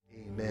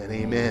Amen,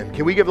 amen.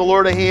 Can we give the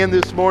Lord a hand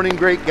this morning?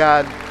 Great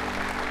God.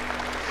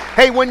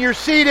 Hey, when you're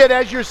seated,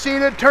 as you're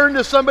seated, turn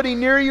to somebody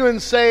near you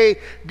and say,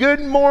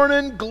 "Good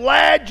morning,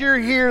 glad you're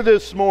here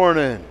this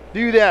morning."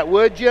 Do that,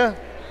 would you?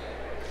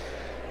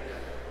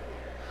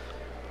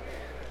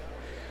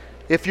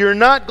 If you're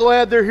not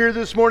glad they're here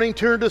this morning,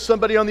 turn to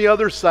somebody on the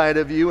other side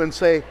of you and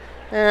say,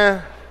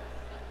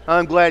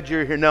 I'm glad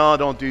you're here. No,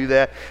 don't do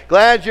that.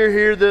 Glad you're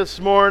here this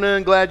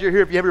morning. Glad you're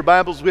here. If you have your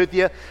Bibles with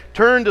you,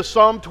 turn to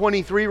Psalm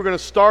 23. We're going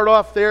to start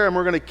off there, and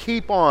we're going to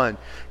keep on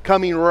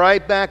coming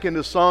right back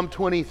into Psalm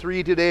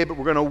 23 today, but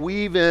we're going to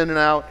weave in and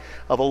out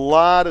of a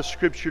lot of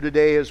Scripture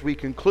today as we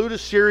conclude a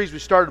series we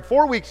started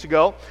 4 weeks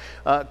ago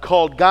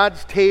called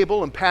God's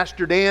Table, and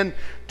Pastor Dan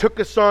took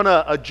us on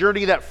a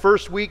journey that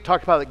first week,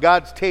 talked about that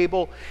God's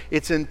table.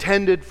 It's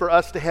intended for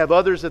us to have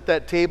others at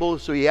that table,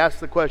 so he asked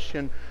the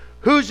question,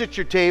 who's at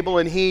your table?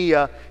 And he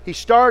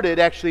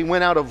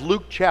went out of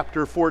Luke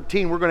chapter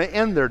 14. We're going to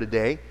end there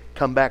today,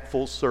 come back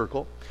full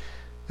circle.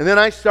 And then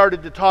I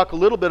started to talk a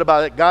little bit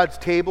about it. God's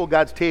table.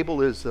 God's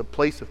table is a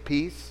place of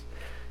peace.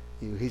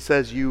 He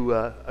says, you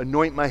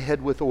anoint my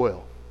head with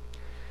oil.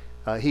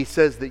 He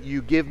says that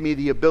you give me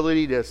the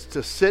ability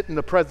to sit in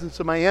the presence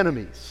of my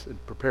enemies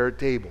and prepare a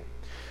table.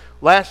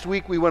 Last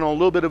week we went on a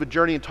little bit of a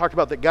journey and talked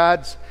about that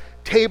God's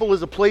table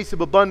is a place of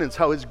abundance,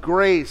 how His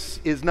grace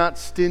is not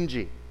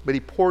stingy, but He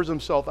pours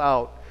Himself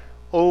out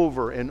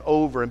over and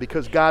over. And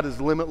because God is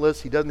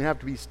limitless, He doesn't have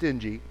to be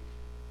stingy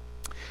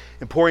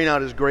in pouring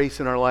out His grace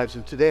in our lives.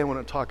 And today I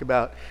want to talk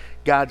about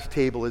God's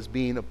table as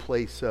being a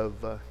place of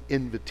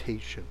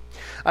invitation.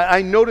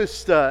 I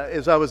noticed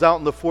as I was out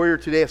in the foyer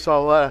today, I saw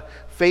a lot of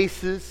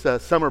faces.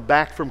 Some are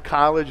back from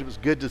college. It was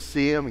good to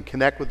see them and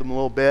connect with them a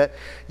little bit.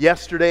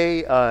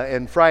 Yesterday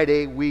and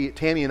Friday,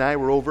 Tammy and I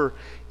were over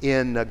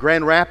in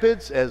Grand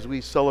Rapids as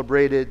we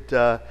celebrated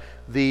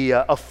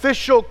the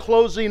official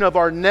closing of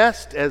our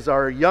nest as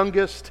our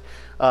youngest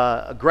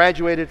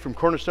graduated from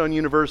Cornerstone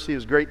University. It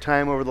was a great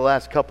time over the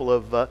last couple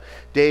of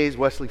days.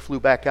 Wesley flew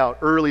back out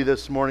early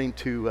this morning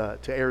to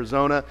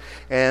Arizona.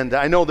 And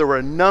I know there were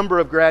a number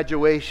of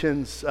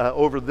graduations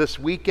over this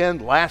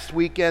weekend. Last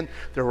weekend,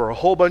 there were a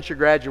whole bunch of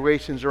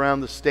graduations around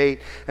the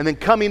state. And then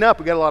coming up,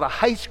 we got a lot of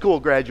high school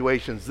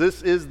graduations.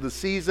 This is the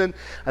season.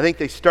 I think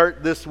they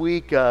start this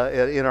week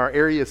in our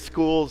area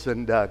schools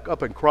and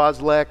up in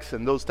Croslex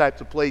and those types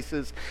of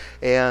places.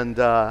 And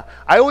I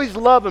always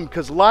love them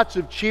because lots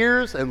of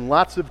cheers and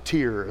lots of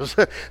tears.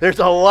 There's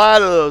a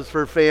lot of those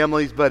for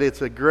families, but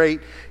it's a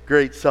great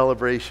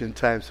celebration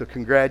time. So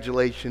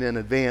congratulations in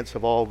advance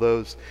of all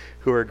those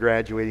who are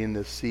graduating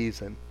this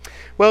season.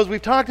 Well, as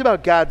we've talked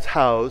about God's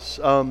house,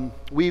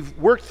 we've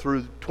worked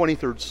through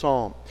 23rd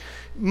Psalm.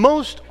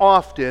 Most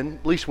often,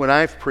 at least when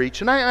I've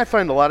preached, and I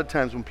find a lot of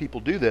times when people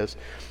do this,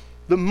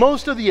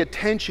 most of the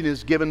attention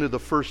is given to the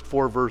first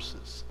 4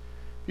 verses.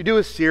 If you do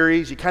a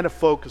series, you kind of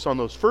focus on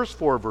those first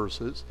 4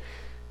 verses.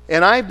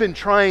 And I've been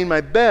trying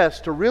my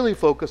best to really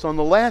focus on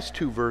the last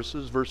 2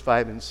 verses, verse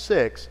 5 and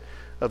 6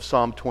 of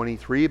Psalm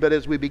 23. But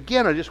as we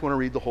begin, I just want to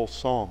read the whole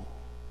psalm.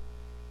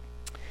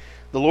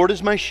 The Lord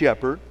is my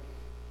shepherd,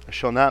 I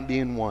shall not be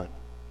in want.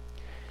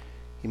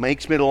 He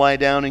makes me to lie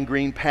down in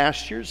green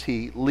pastures.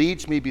 He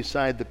leads me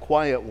beside the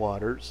quiet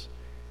waters.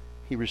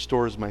 He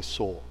restores my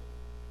soul.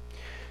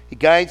 He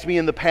guides me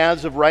in the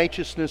paths of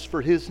righteousness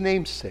for His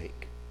name's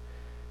sake.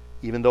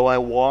 Even though I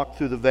walk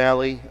through the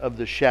valley of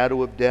the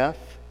shadow of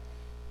death,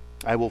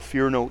 I will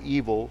fear no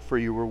evil, for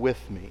you are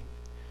with me.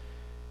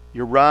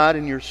 Your rod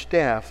and your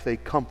staff, they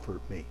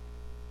comfort me.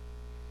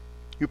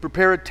 You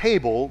prepare a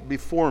table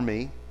before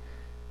me.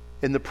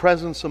 In the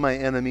presence of my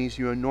enemies,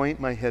 you anoint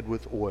my head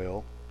with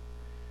oil.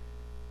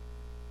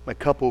 My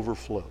cup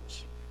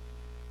overflows.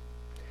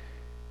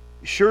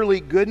 Surely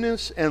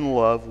goodness and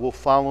love will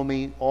follow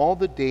me all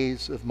the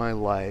days of my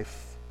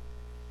life,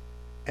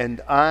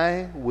 and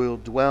I will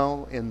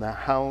dwell in the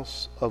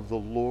house of the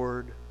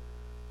Lord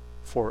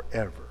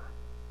forever.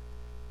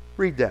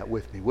 Read that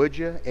with me, would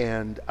you?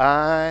 And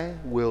I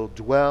will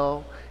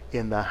dwell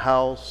in the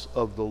house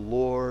of the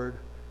Lord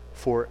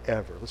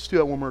forever. Let's do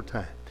that one more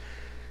time.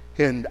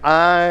 And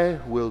I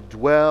will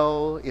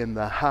dwell in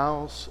the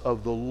house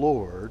of the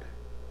Lord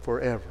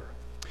forever.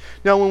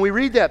 Now, when we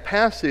read that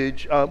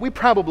passage, we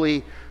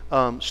probably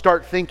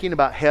start thinking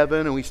about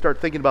heaven and we start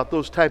thinking about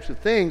those types of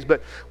things.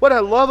 But what I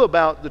love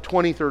about the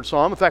 23rd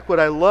Psalm, in fact, what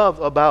I love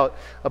about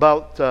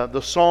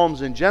the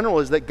Psalms in general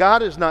is that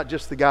God is not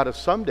just the God of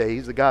someday,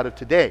 He's the God of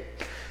today.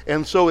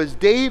 And so as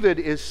David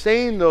is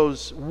saying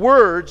those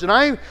words, and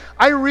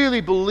I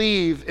really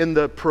believe in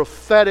the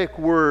prophetic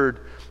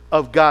word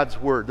of God's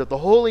word, that the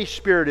Holy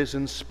Spirit is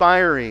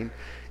inspiring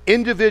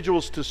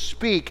individuals to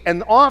speak,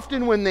 and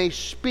often when they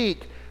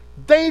speak,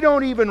 they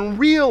don't even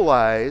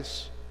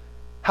realize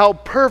how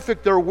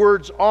perfect their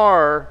words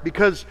are,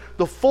 because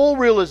the full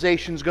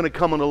realization is going to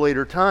come at a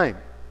later time.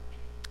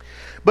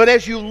 But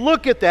as you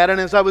look at that, and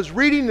as I was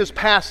reading this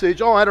passage,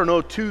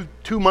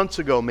 two months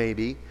ago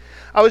maybe,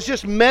 I was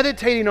just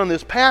meditating on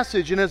this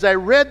passage, and as I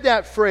read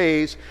that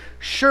phrase,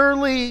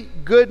 surely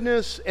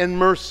goodness and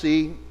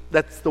mercy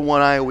That's the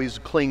one I always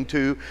cling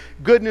to.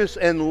 Goodness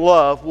and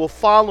love will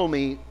follow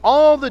me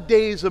all the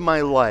days of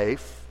my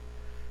life,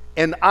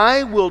 and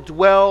I will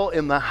dwell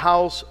in the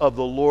house of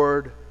the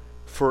Lord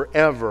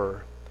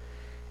forever.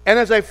 And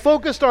as I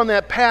focused on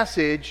that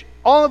passage,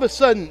 all of a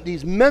sudden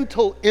these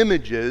mental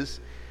images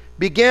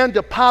began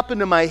to pop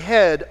into my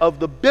head of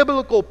the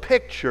biblical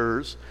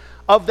pictures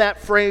of that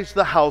phrase,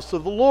 the house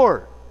of the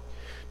Lord.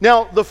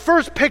 Now, the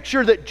first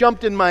picture that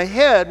jumped in my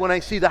head when I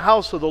see the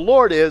house of the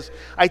Lord is,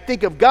 I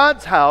think of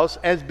God's house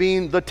as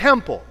being the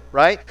temple,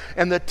 right?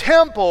 And the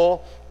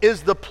temple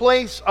is the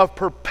place of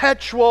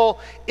perpetual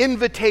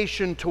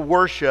invitation to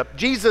worship.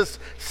 Jesus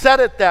said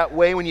it that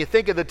way when you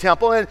think of the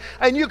temple,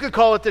 and you could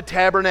call it the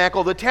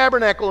tabernacle. The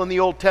tabernacle in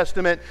the Old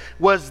Testament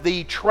was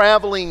the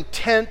traveling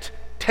tent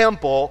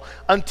temple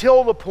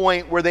until the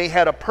point where they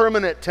had a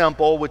permanent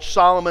temple, which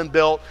Solomon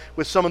built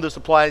with some of the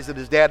supplies that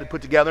his dad had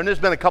put together. And there's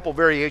been a couple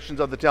variations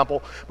of the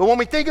temple. But when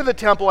we think of the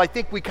temple, I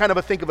think we kind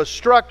of think of a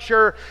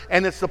structure,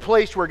 and it's the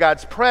place where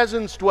God's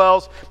presence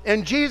dwells.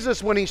 And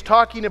Jesus, when he's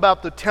talking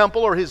about the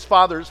temple or his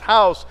Father's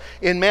house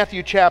in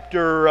Matthew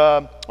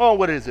chapter,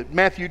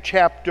 Matthew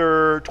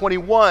chapter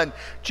 21,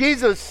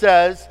 Jesus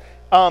says,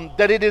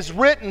 that it is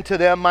written to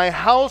them, my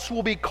house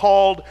will be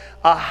called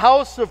a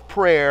house of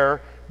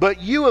prayer, but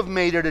you have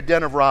made it a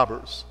den of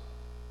robbers.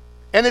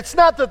 And it's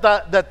not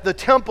that the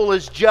temple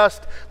is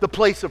just the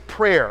place of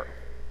prayer.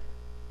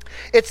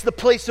 It's the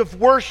place of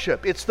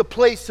worship. It's the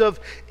place of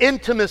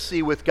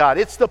intimacy with God.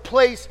 It's the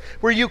place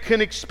where you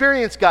can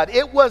experience God.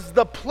 It was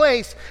the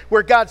place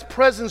where God's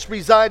presence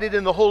resided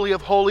in the Holy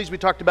of Holies. We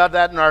talked about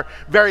that in our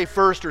very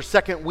first or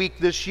second week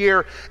this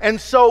year. And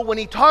so when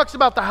he talks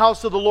about the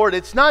house of the Lord,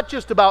 it's not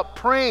just about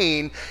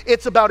praying.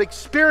 It's about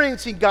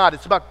experiencing God.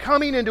 It's about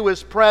coming into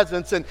his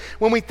presence. And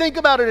when we think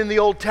about it in the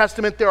Old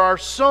Testament, there are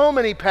so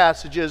many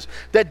passages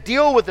that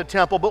deal with the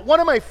temple. But one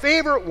of my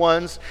favorite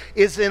ones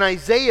is in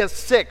Isaiah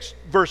 6,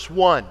 verse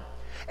 1.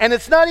 And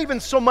it's not even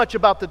so much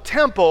about the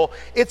temple,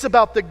 it's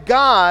about the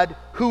God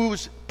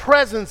whose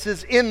presence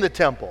is in the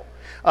temple.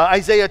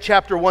 Isaiah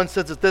chapter 1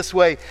 says it this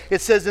way.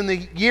 It says, in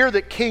the year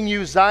that King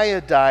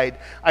Uzziah died,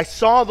 I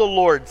saw the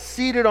Lord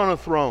seated on a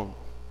throne,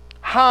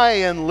 high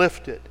and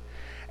lifted,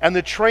 and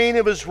the train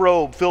of his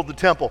robe filled the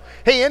temple.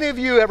 Hey, any of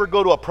you ever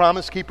go to a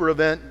Promise Keeper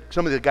event?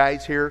 Some of the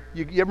guys here,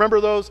 you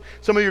remember those?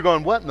 Some of you are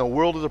going, what in the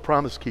world is a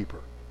Promise Keeper?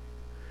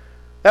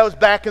 That was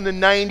back in the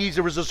 90s.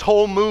 There was this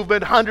whole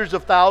movement. Hundreds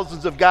of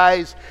thousands of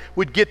guys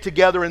would get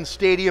together in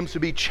stadiums to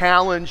be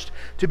challenged,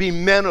 to be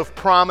men of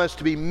promise,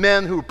 to be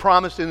men who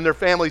promised in their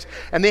families.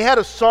 And they had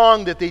a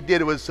song that they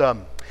did. It was,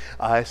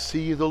 I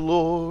see the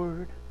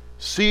Lord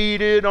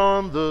seated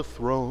on the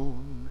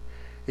throne,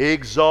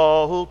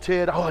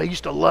 exalted. Oh, I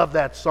used to love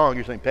that song.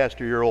 You're saying,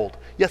 Pastor, you're old.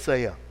 Yes, I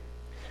am.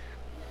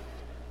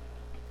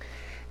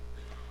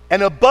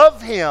 And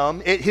above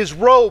him, his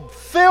robe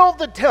filled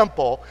the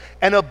temple,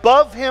 and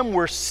above him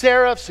were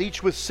seraphs,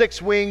 each with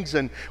 6 wings,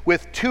 and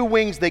with 2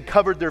 wings they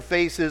covered their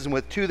faces, and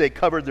with 2 they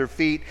covered their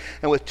feet,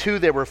 and with 2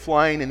 they were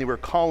flying, and they were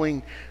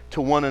calling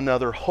to one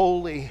another,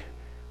 Holy,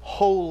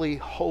 holy,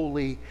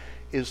 holy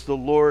is the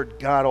Lord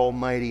God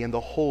Almighty, and the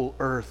whole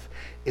earth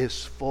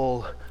is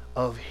full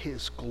of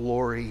his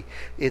glory.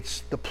 It's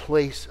the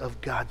place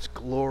of God's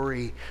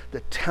glory.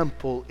 The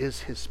temple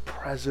is his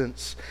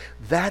presence.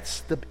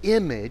 That's the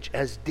image.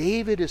 As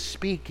David is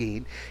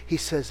speaking, he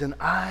says, and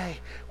I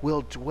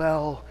will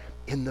dwell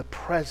in the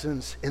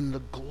presence, in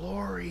the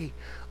glory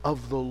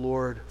of the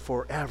Lord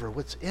forever.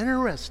 What's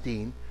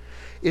interesting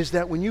is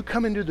that when you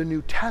come into the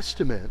New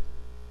Testament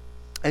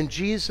and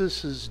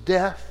Jesus'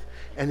 death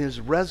and his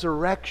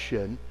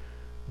resurrection,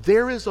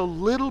 there is a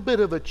little bit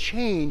of a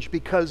change,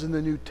 because in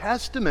the New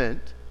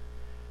Testament,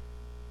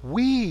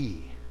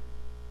 we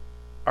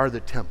are the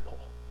temple.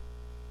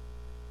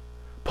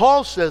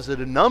 Paul says it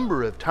a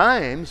number of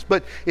times,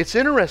 but it's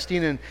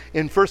interesting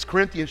in 1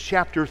 Corinthians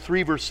chapter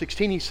 3, verse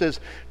 16, he says,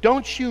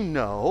 don't you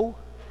know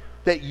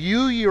that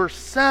you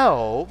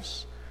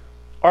yourselves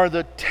are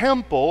the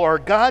temple, are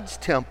God's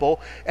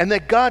temple, and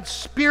that God's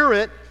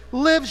Spirit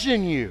lives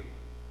in you?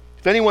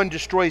 If anyone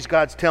destroys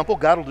God's temple,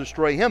 God will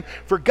destroy him.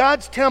 For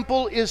God's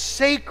temple is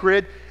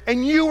sacred,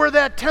 and you are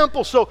that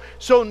temple. So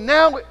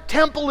now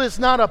temple is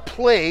not a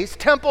place.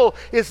 Temple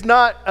is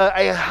not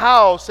a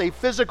house, a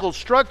physical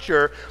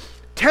structure.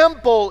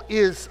 Temple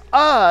is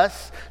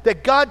us,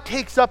 that God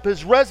takes up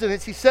his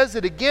residence. He says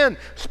it again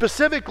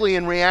specifically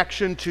in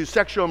reaction to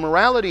sexual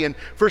immorality in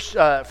 1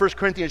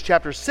 Corinthians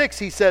chapter 6.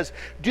 He says,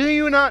 do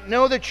you not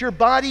know that your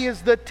body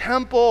is the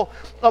temple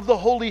of the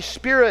Holy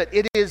Spirit?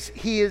 It is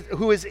he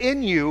who is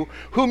in you,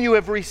 whom you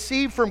have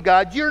received from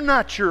God. You're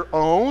not your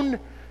own.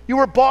 You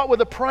were bought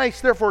with a price.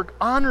 Therefore,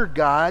 honor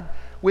God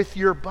with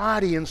your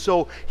body. And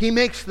so he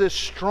makes this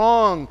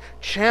strong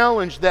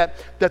challenge that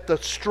the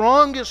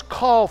strongest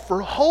call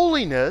for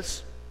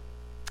holiness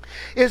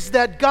is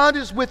that God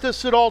is with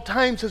us at all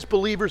times as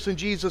believers in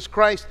Jesus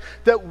Christ,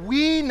 that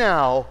we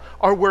now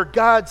are where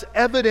God's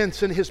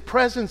evidence and His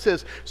presence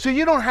is. So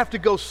you don't have to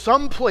go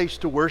someplace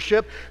to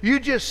worship. You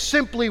just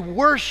simply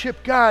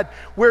worship God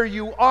where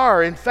you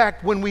are. In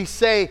fact, when we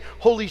say,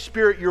 Holy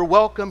Spirit, you're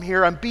welcome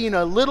here, I'm being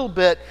a little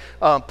bit,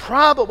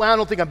 probably, I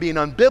don't think I'm being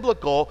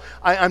unbiblical.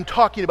 I'm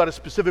talking about a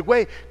specific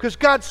way, because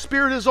God's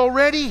Spirit is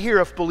already here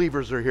if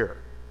believers are here.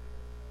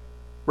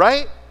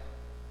 Right?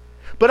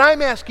 But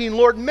I'm asking,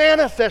 Lord,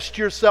 manifest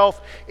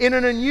yourself in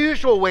an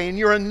unusual way, in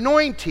your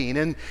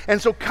anointing.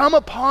 And so come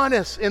upon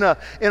us in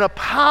a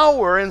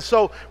power. And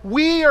so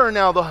we are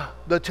now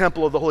the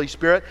temple of the Holy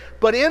Spirit.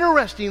 But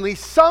interestingly,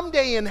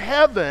 someday in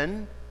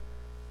heaven,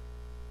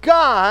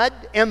 God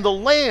and the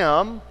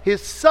Lamb,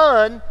 His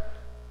Son,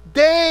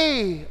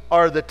 they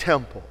are the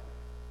temple.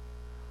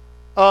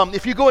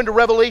 If you go into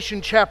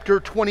Revelation chapter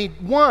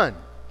 21,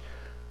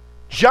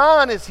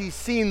 John, as he's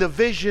seen the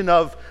vision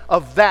of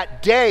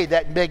that day,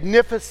 that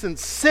magnificent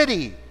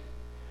city,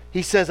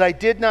 he says, I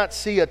did not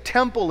see a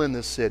temple in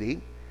the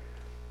city,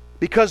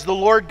 because the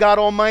Lord God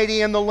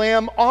Almighty and the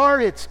Lamb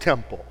are its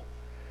temple.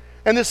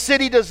 And the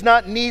city does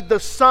not need the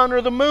sun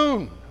or the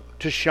moon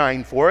to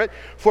shine for it,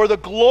 for the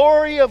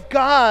glory of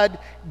God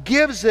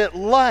gives it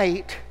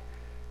light,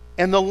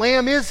 and the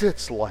Lamb is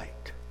its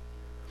light.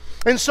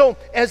 And so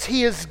as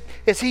he is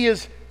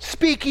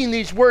speaking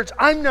these words,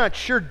 I'm not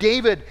sure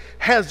David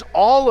has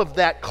all of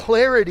that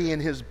clarity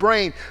in his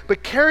brain,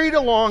 but carried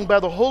along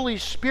by the Holy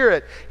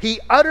Spirit, he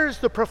utters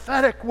the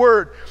prophetic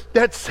word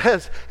that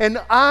says,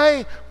 and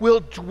I will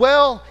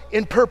dwell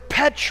in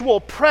perpetual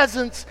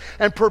presence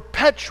and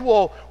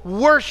perpetual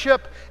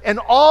worship and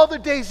all the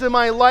days of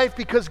my life,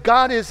 because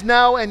God is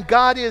now and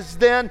God is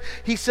then.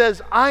 He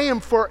says, I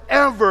am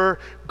forever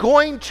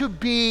going to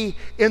be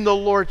in the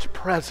Lord's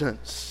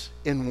presence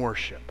in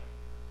worship.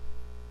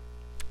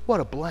 What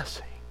a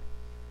blessing.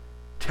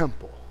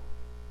 Temple.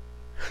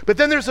 But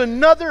then there's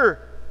another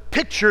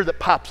picture that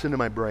pops into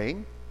my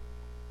brain.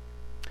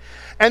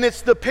 And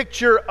it's the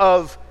picture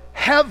of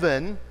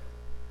heaven,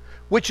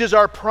 which is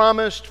our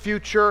promised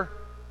future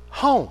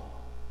home.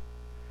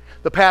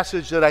 The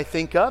passage that I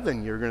think of,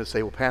 and you're going to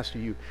say, well, Pastor,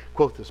 you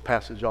quote this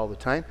passage all the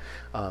time.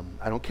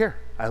 I don't care.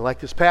 I like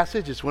this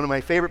passage. It's one of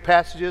my favorite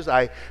passages.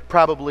 I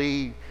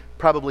probably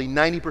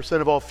 90%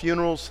 of all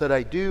funerals that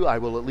I do, I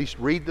will at least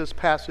read this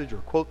passage or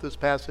quote this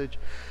passage.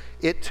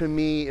 It, to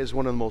me, is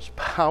one of the most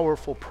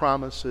powerful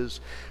promises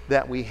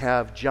that we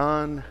have.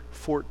 John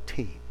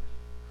 14.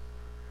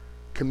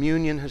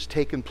 Communion has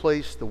taken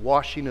place. The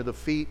washing of the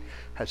feet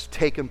has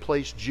taken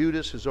place.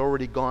 Judas has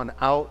already gone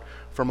out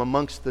from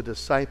amongst the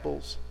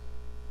disciples.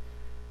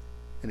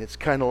 And it's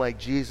kind of like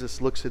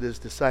Jesus looks at His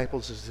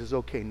disciples and says,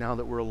 okay, now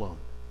that we're alone,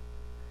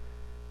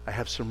 I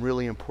have some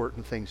really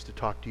important things to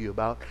talk to you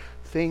about.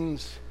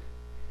 Things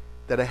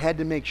that I had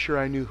to make sure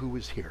I knew who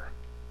was here.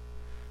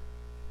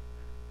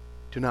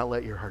 Do not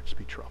let your hearts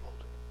be troubled.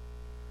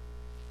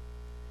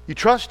 You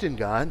trust in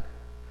God,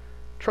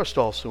 trust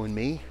also in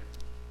me.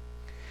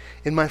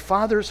 In my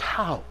Father's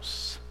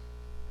house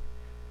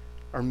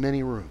are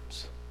many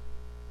rooms.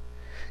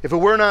 If it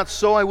were not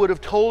so, I would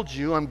have told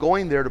you, I'm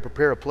going there to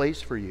prepare a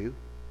place for you.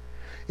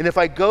 And if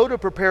I go to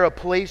prepare a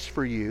place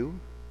for you,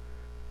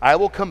 I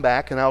will come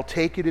back and I'll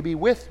take you to be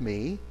with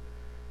me,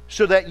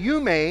 so that you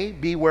may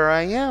be where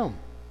I am.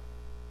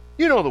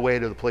 You know the way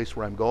to the place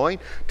where I'm going.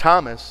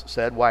 Thomas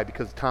said, why?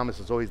 Because Thomas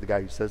is always the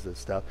guy who says this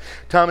stuff.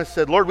 Thomas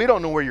said, Lord, we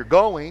don't know where you're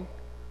going,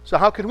 so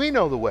how can we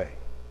know the way?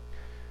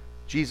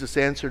 Jesus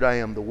answered, I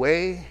am the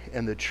way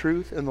and the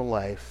truth and the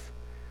life.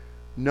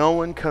 No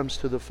one comes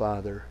to the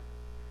Father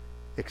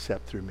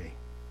except through me.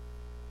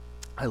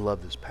 I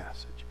love this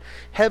passage.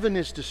 Heaven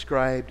is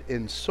described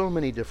in so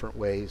many different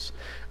ways.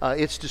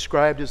 It's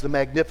described as the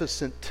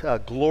magnificent,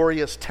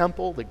 glorious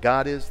temple, that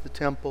God is the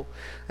temple,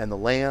 and the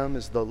Lamb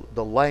is the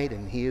light,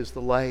 and He is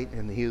the light,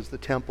 and He is the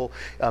temple.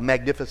 A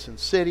magnificent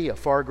city, a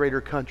far greater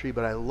country,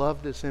 but I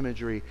love this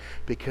imagery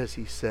because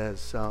He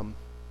says,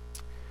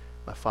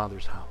 my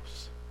Father's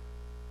house.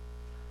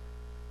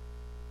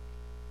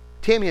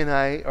 Tammy and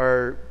I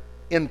are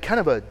in kind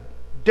of a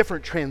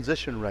different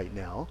transition right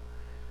now.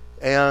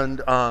 And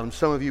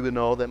some of you would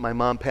know that my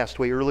mom passed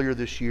away earlier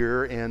this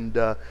year,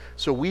 and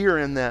so we are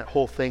in that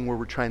whole thing where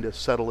we're trying to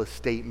settle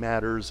estate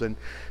matters. And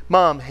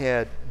Mom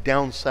had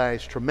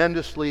downsized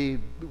tremendously.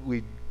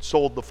 We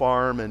sold the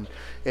farm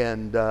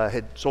and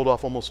had sold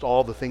off almost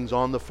all the things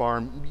on the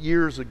farm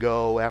years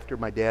ago after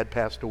my dad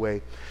passed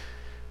away.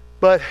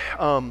 But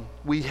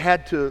we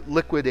had to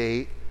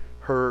liquidate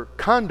her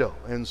condo,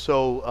 and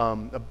so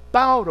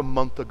about a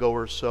month ago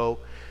or so,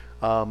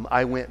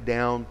 I went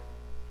down,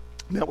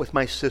 met with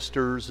my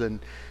sisters, and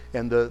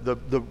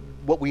the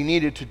what we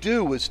needed to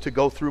do was to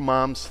go through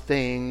Mom's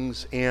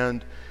things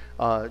and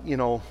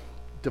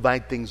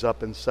divide things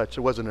up and such.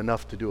 It wasn't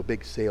enough to do a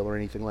big sale or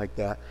anything like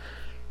that.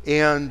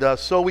 And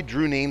so we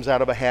drew names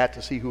out of a hat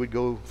to see who would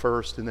go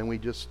first, and then we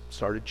just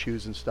started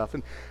choosing stuff.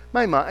 And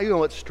my mom,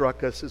 what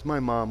struck us is my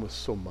mom was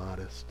so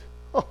modest.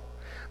 Oh,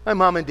 my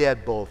mom and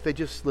dad both, they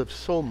just lived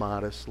so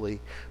modestly.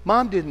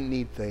 Mom didn't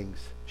need things.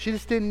 She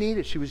just didn't need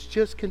it. She was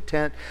just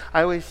content.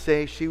 I always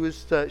say she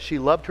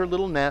loved her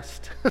little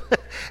nest,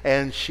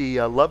 and she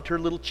loved her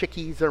little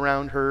chickies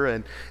around her,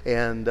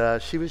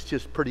 and she was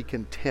just pretty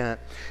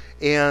content.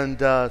 And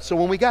so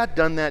when we got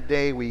done that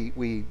day,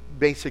 we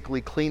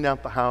basically cleaned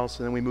out the house,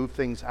 and then we moved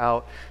things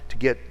out to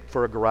get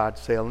for a garage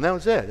sale, and that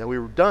was it. And we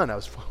were done.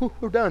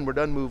 We're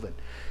done moving.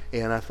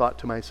 And I thought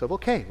to myself,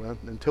 okay, well,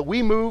 until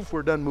we move,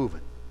 we're done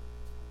moving.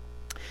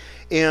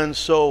 And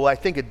so I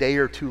think a day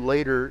or two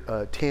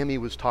later, Tammy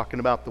was talking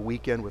about the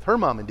weekend with her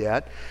mom and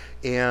dad,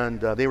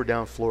 and they were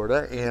down in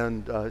Florida,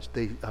 and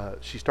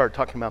she started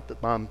talking about the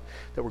mom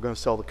that we're going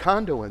to sell the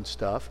condo and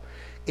stuff.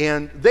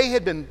 And they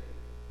had been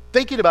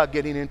thinking about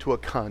getting into a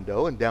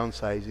condo and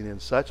downsizing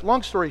and such.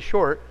 Long story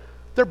short,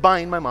 they're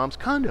buying my mom's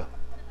condo.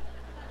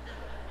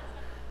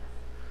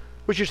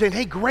 Which you're saying,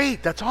 hey,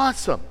 great, that's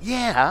awesome.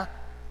 Yeah,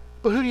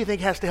 but who do you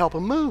think has to help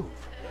them move?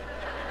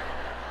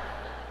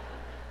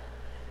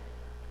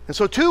 And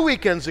so 2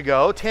 weekends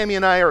ago, Tammy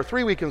and I, or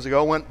 3 weekends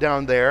ago, went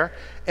down there,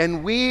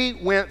 and we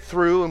went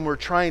through and we're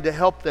trying to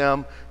help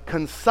them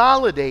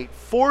consolidate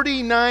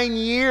 49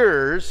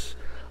 years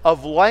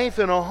of life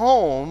in a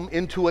home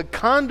into a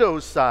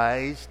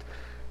condo-sized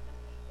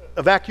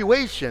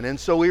evacuation. And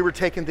so we were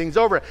taking things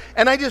over.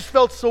 And I just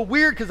felt so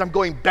weird because I'm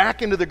going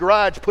back into the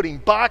garage, putting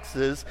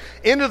boxes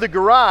into the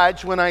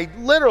garage when I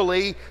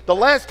literally, the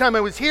last time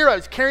I was here, I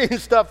was carrying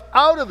stuff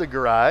out of the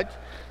garage.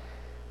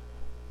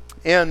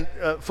 And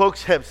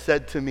folks have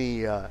said to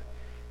me,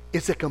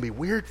 is it going to be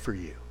weird for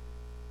you?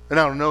 And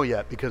I don't know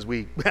yet because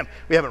we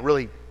haven't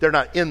really, they're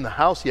not in the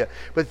house yet.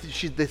 But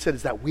they said,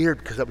 is that weird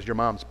because that was your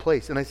mom's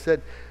place? And I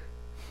said,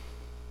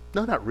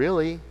 no, not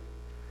really.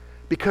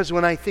 Because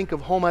when I think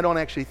of home, I don't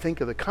actually think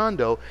of the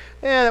condo.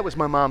 That was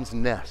my mom's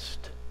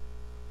nest.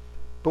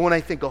 But when I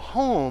think of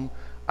home,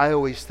 I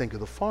always think of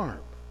the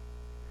farm.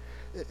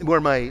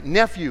 Where my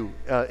nephew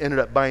ended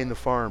up buying the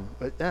farm.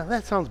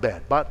 That sounds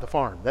bad. Bought the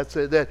farm.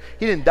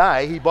 He didn't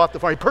die. He bought the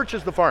farm. He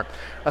purchased the farm.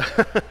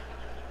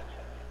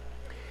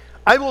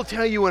 I will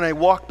tell you, when I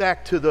walk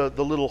back to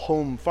the little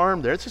home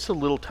farm there, it's just a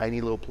little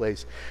tiny little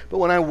place. But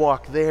when I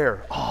walk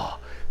there,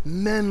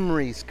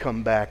 memories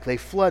come back. They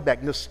flood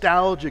back.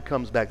 Nostalgia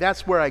comes back.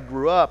 That's where I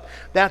grew up.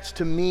 That's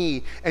to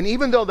me. And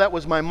even though that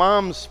was my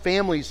mom's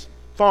family's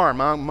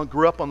farm, I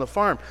grew up on the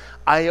farm,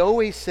 I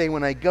always say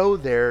when I go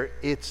there,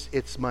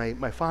 it's my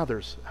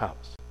father's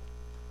house.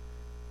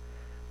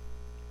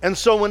 And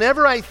so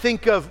whenever I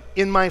think of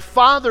in my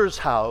father's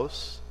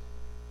house,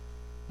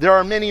 there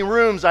are many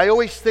rooms, I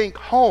always think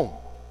home.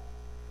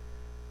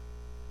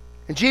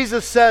 And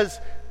Jesus says,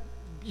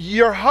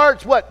 your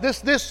hearts, what?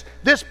 This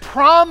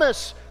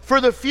promise for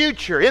the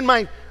future.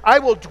 I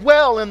will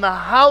dwell in the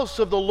house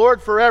of the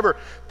Lord forever.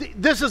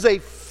 This is a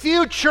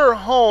future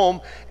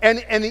home,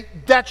 and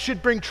that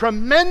should bring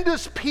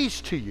tremendous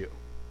peace to you.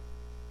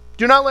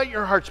 Do not let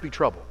your hearts be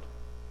troubled.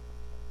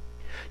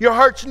 Your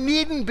hearts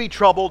needn't be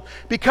troubled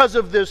because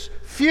of this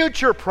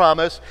future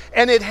promise,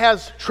 and it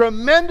has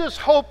tremendous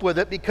hope with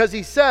it because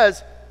he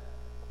says,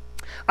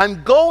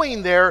 I'm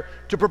going there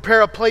to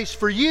prepare a place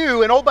for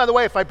you. And oh, by the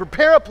way, if I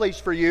prepare a place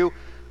for you,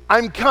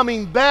 I'm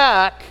coming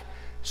back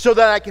so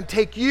that I can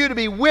take you to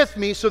be with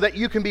me so that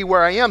you can be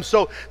where I am.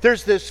 So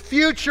there's this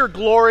future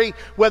glory,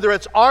 whether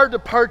it's our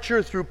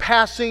departure through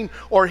passing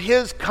or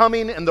his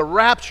coming and the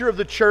rapture of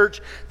the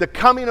church, the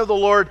coming of the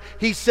Lord.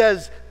 He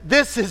says,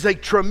 this is a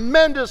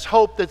tremendous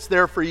hope that's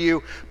there for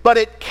you, but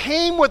it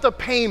came with a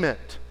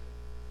payment.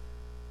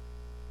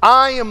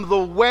 I am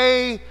the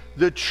way,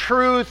 the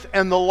truth,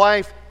 and the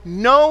life.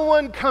 No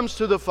one comes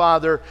to the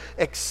Father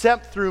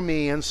except through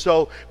me. And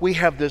so we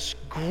have this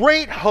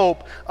great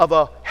hope of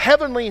a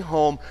heavenly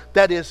home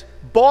that is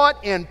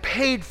bought and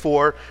paid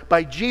for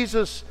by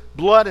Jesus'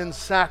 blood and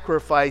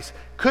sacrifice.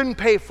 Couldn't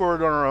pay for it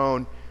on our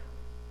own.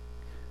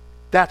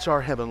 That's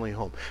our heavenly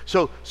home.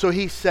 So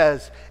he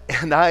says,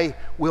 and I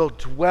will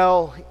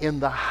dwell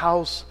in the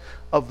house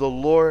of the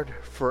Lord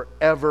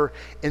forever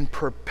in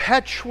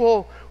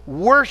perpetual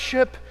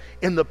worship.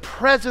 In the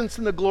presence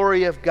and the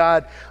glory of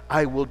God,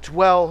 I will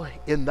dwell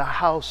in the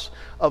house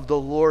of the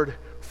Lord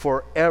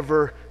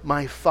forever,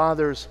 my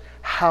Father's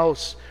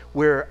house,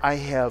 where I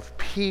have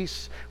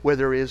peace, where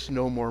there is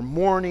no more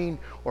mourning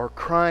or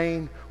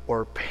crying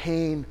or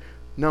pain.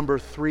 Number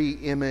 3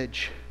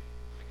 image,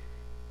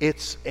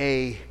 it's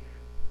a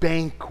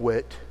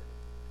banquet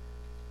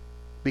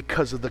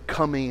because of the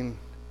coming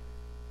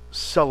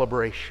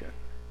celebration.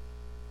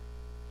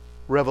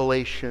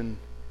 Revelation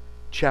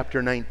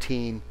chapter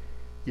 19.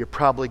 You're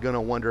probably going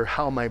to wonder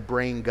how my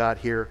brain got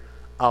here.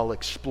 I'll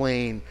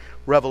explain.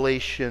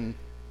 Revelation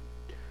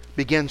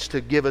begins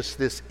to give us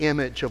this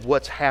image of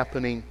what's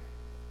happening.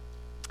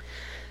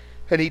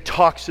 And he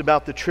talks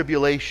about the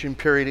tribulation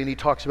period, and he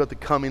talks about the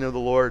coming of the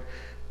Lord,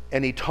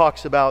 and he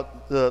talks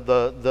about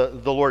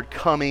the Lord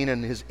coming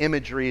and his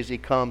imagery as he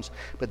comes.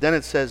 But then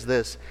it says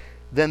this,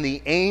 then the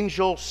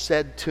angel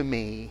said to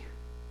me,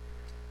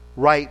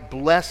 write,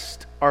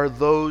 blessed are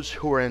those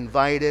who are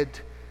invited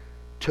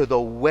to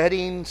the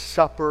wedding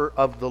supper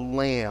of the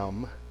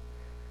Lamb.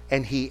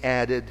 And he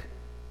added,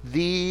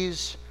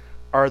 these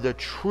are the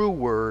true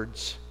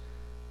words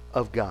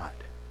of God.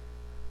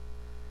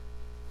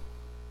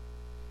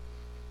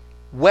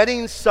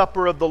 Wedding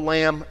supper of the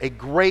Lamb, a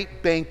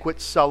great banquet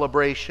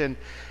celebration.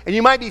 And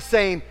you might be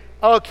saying,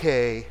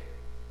 okay,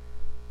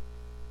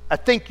 I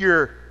think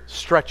you're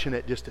stretching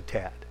it just a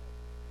tad.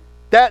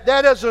 That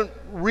doesn't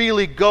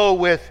really go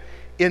with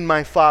in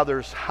my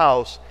Father's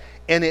house.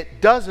 And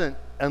it doesn't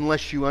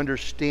unless you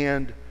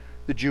understand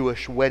the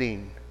Jewish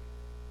wedding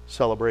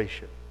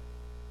celebration.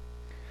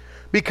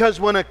 Because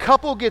when a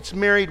couple gets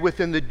married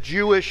within the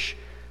Jewish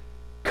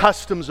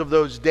customs of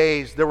those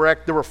days, there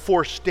were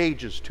 4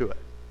 stages to it.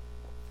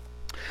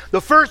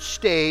 The first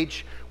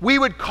stage, we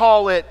would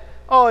call it,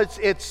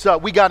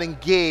 we got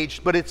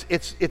engaged, but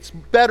it's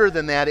better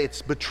than that.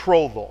 It's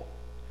betrothal.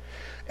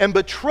 And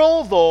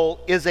betrothal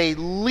is a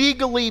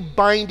legally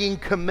binding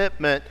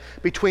commitment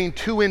between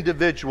 2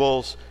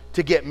 individuals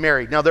to get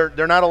married. Now,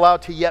 they're not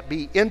allowed to yet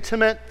be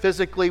intimate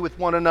physically with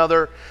one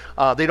another.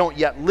 They don't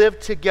yet live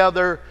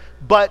together,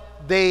 but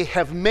they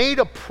have made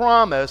a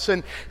promise,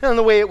 and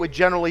the way it would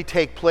generally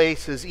take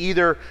place is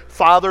either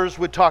fathers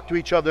would talk to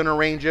each other and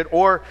arrange it,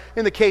 or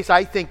in the case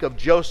I think of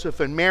Joseph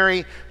and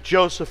Mary,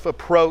 Joseph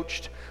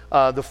approached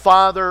the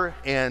father,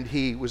 and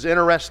he was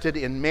interested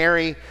in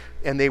Mary,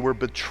 and they were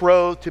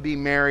betrothed to be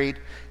married.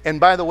 And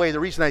by the way, the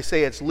reason I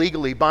say it's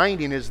legally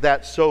binding is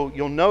that so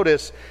you'll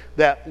notice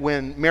that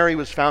when Mary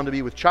was found to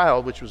be with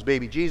child, which was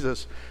baby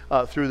Jesus,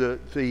 through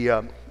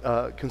the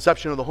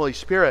conception of the Holy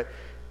Spirit,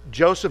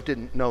 Joseph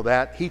didn't know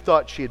that. He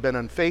thought she had been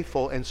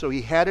unfaithful, and so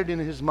he had it in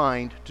his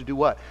mind to do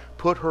what?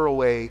 Put her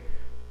away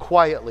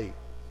quietly.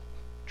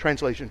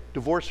 Translation,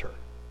 divorce her.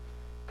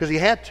 Because he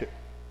had to.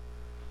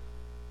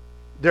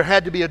 There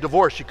had to be a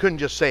divorce. You couldn't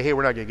just say, hey,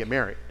 we're not going to get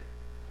married.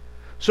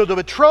 So the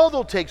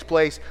betrothal takes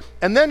place,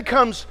 and then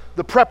comes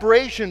the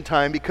preparation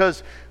time,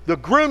 because the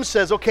groom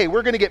says, okay,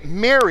 we're going to get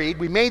married.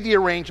 We made the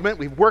arrangement.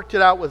 We've worked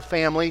it out with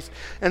families.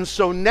 And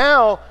so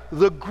now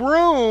the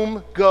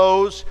groom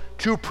goes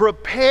to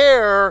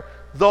prepare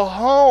the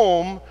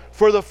home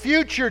for the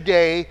future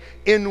day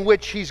in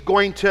which he's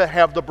going to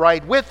have the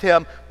bride with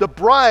him. The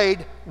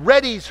bride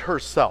readies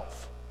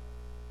herself.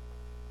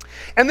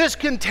 And this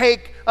can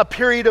take a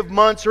period of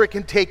months, or it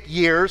can take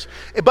years,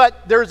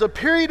 but there's a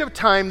period of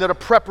time that a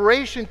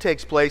preparation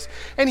takes place,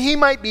 and he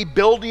might be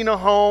building a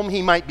home,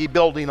 he might be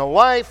building a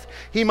life,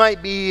 he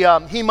might be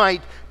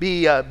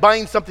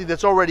buying something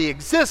that's already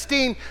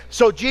existing.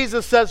 So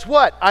Jesus says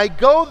what? I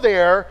go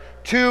there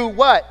to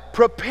what?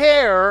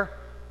 Prepare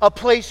a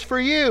place for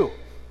you.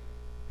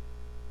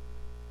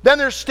 Then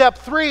there's step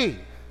 3,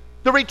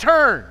 the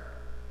return.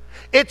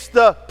 It's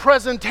the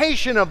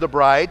presentation of the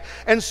bride.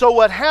 And so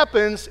what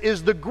happens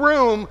is the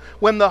groom,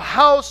 when the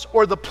house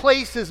or the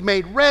place is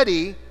made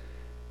ready,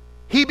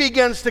 he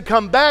begins to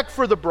come back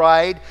for the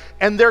bride,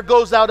 and there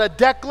goes out a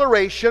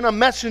declaration, a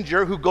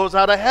messenger who goes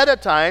out ahead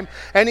of time,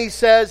 and he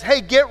says,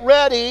 hey, get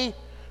ready,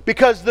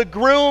 because the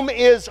groom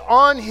is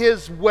on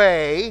his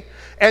way,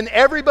 and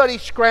everybody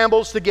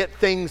scrambles to get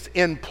things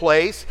in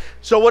place.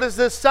 So what does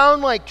this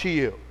sound like to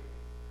you?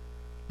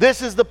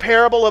 This is the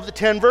parable of the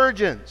 10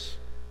 virgins.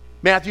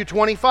 Matthew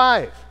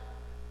 25.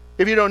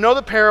 If you don't know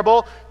the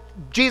parable,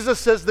 Jesus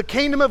says the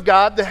kingdom of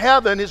God, the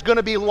heaven, is going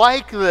to be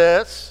like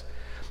this,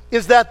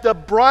 is that the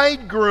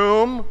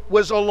bridegroom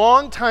was a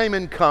long time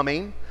in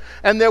coming,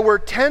 and there were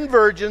 10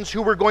 virgins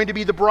who were going to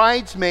be the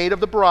bridesmaid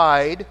of the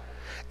bride,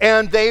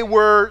 and they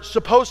were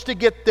supposed to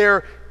get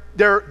their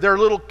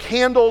little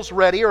candles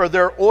ready, or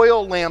their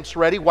oil lamps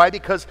ready. Why?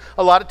 Because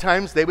a lot of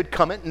times they would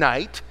come at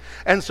night.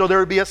 And so there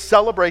would be a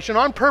celebration,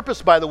 on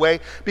purpose, by the way,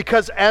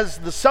 because as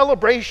the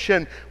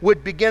celebration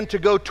would begin to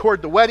go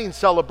toward the wedding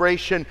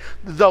celebration,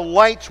 the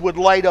lights would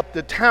light up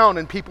the town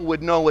and people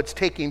would know what's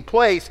taking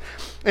place.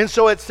 And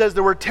so it says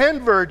there were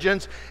 10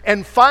 virgins,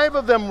 and 5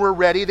 of them were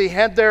ready. They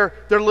had their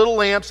little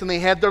lamps, and they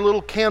had their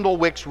little candle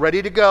wicks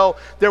ready to go.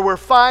 There were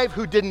 5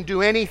 who didn't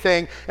do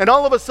anything. And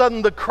all of a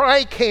sudden the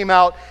cry came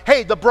out,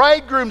 hey, the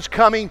bridegroom's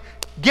coming,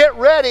 get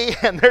ready.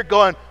 And they're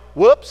going,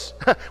 whoops,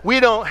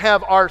 we don't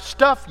have our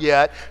stuff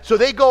yet. So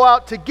they go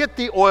out to get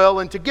the oil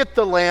and to get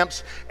the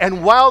lamps,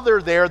 and while they're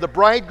there, the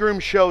bridegroom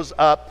shows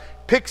up,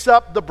 picks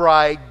up the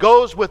bride,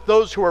 goes with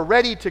those who are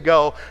ready to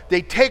go.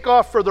 They take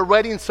off for the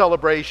wedding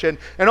celebration,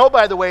 and oh,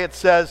 by the way, it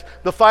says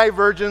the 5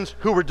 virgins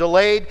who were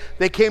delayed,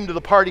 they came to the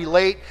party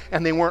late,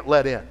 and they weren't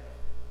let in.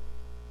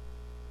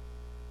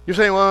 You're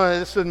saying, well,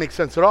 this doesn't make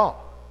sense at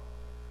all.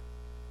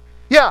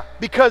 Yeah,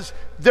 because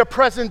the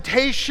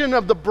presentation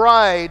of the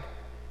bride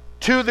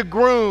to the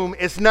groom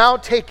is now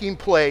taking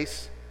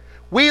place.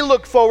 We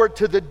look forward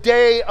to the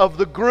day of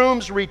the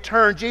groom's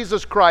return,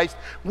 Jesus Christ.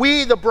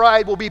 We, the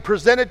bride, will be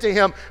presented to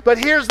him. But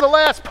here's the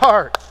last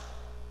part.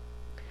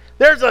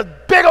 There's a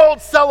big old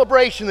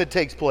celebration that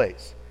takes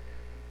place.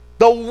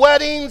 The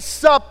wedding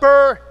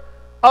supper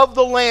of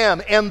the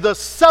Lamb. And the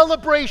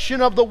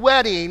celebration of the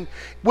wedding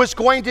was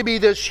going to be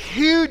this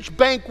huge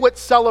banquet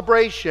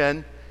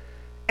celebration.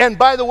 And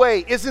by the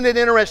way, isn't it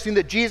interesting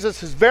that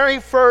Jesus' very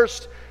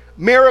first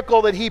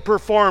miracle that he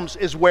performs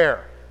is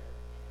where?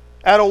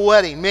 at a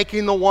wedding,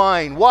 making the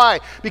wine. Why?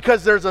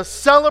 Because there's a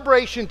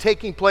celebration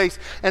taking place,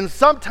 and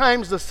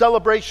sometimes the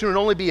celebration would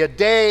only be a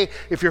day.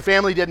 If your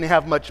family didn't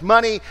have much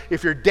money,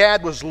 if your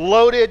dad was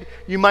loaded,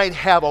 you might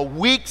have a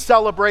week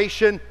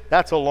celebration.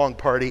 That's a long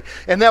party.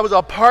 And that was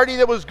a party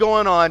that was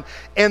going on,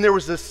 and there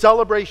was this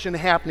celebration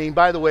happening.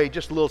 By the way,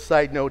 just a little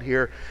side note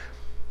here.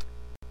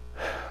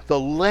 The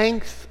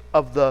length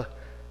of the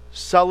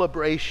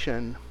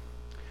celebration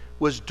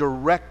was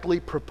directly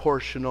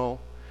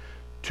proportional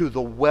to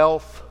the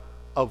wealth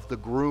of the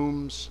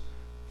groom's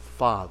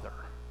father.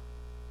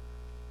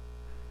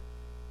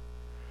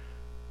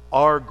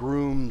 Our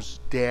groom's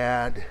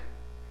dad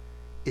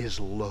is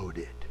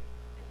loaded.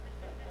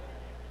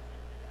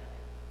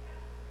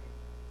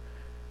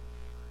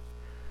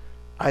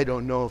 I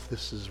don't know if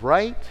this is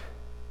right,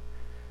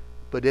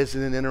 but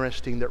isn't it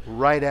interesting that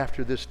right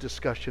after this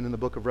discussion in the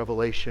book of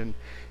Revelation,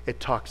 it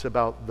talks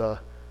about the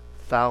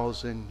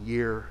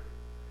 1,000-year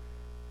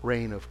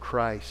reign of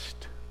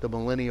Christ, the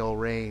millennial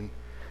reign.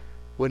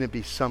 Wouldn't it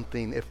be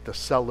something if the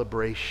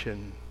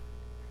celebration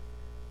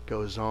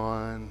goes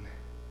on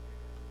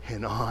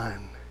and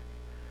on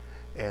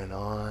and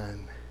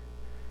on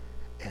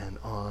and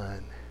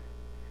on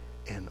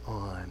and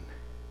on?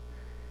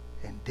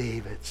 And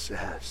David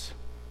says,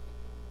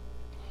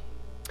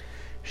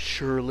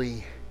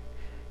 surely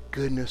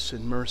goodness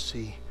and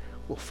mercy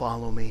will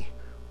follow me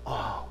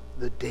all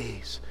the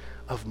days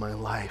of my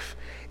life,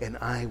 and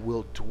I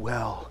will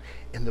dwell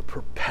in the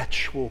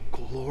perpetual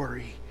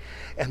glory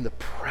and the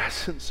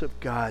presence of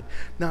God,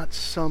 not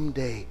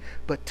someday,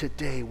 but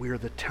today. We are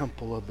the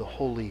temple of the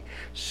Holy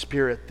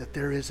Spirit, that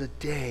there is a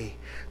day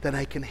that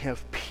I can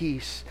have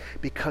peace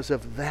because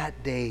of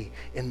that day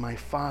in my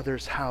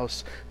Father's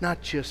house,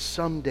 not just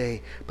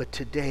someday, but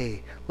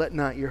today. Let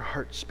not your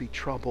hearts be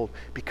troubled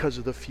because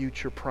of the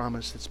future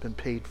promise that's been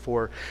paid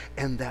for,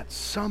 and that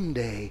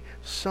someday,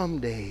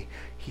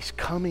 He's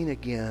coming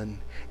again,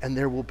 and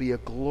there will be a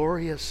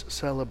glorious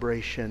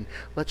celebration.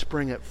 Let's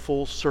bring it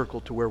full circle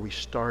to where we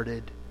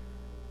started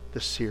the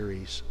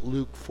series,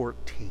 Luke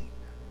 14.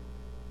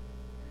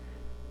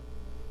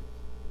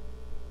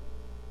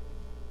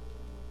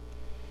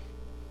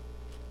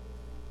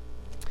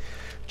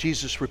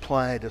 Jesus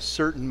replied, a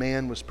certain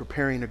man was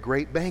preparing a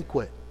great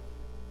banquet.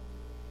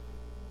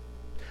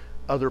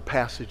 Other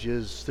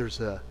passages, there's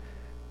a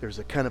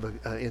kind of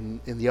in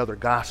the other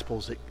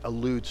Gospels, it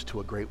alludes to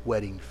a great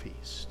wedding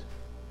feast.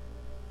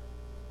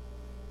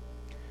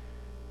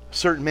 A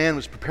certain man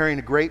was preparing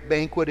a great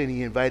banquet, and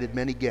he invited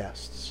many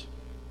guests.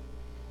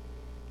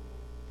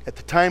 At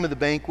the time of the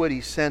banquet,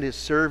 he sent his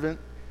servant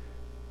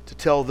to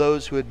tell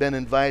those who had been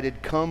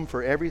invited, come,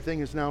 for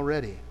everything is now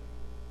ready.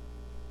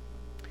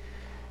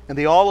 And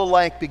they all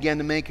alike began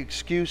to make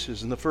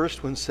excuses. And the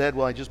first one said,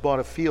 well, I just bought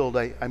a field.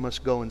 I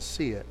must go and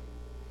see it.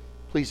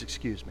 Please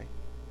excuse me.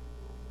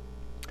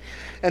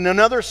 And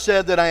another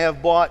said that I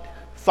have bought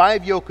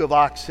 5 yoke of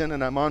oxen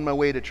and I'm on my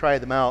way to try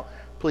them out.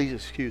 Please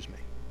excuse me.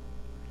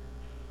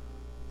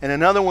 And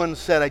another one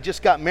said, I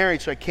just got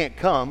married so I can't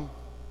come.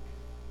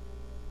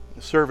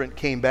 The servant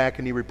came back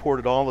and he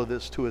reported all of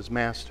this to his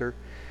master.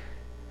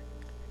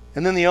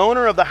 And then the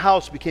owner of the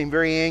house became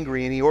very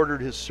angry, and he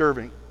ordered his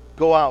servant,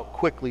 go out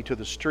quickly to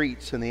the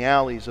streets and the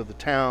alleys of the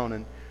town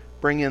and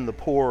bring in the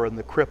poor and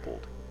the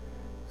crippled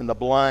and the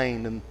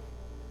blind, and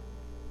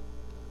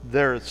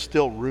there is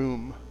still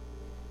room.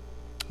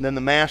 And then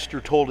the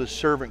master told his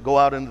servant, go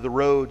out into the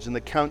roads and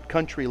the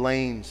country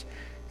lanes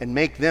and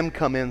make them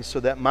come in so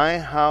that my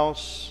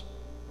house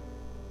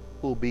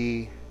will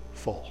be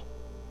full.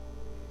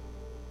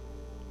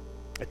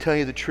 I tell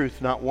you the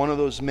truth, not one of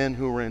those men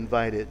who were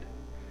invited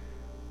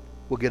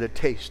will get a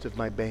taste of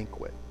my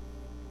banquet.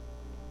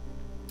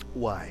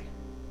 Why?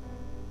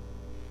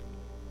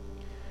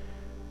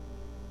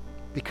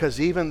 Because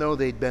even though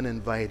they'd been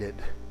invited,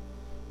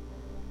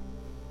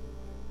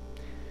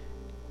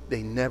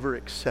 they never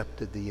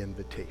accepted the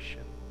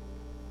invitation.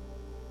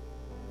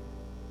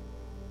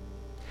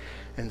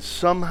 And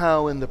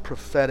somehow in the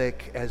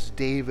prophetic, as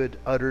David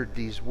uttered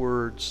these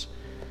words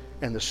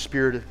and the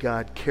Spirit of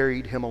God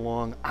carried him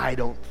along, I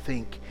don't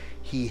think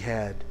he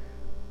had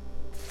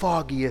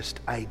foggiest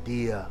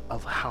idea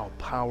of how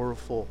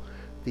powerful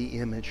the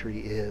imagery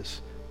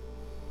is.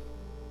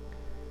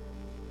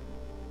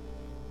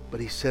 But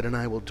he said, and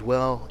I will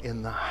dwell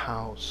in the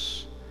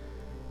house,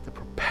 the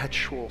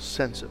perpetual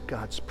sense of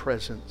God's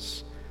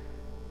presence.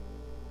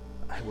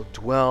 I will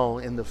dwell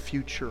in the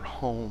future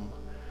home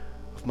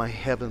of my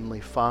heavenly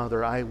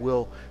Father. I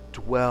will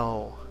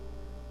dwell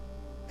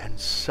and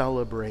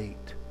celebrate.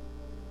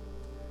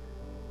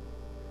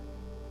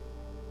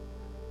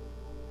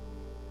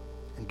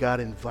 And God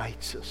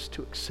invites us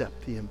to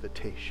accept the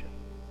invitation.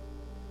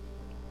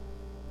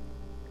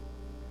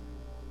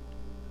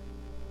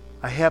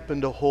 I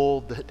happen to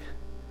hold that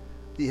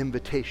the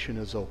invitation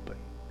is open.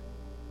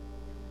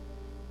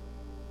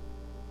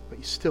 But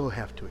you still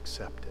have to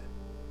accept it.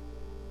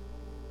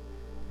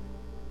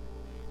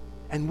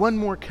 And one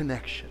more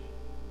connection.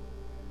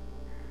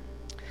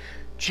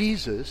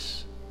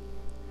 Jesus,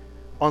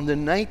 on the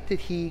night that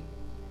he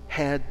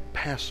had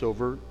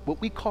Passover,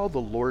 what we call the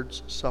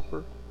Lord's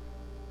Supper,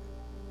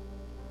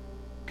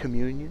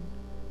 communion,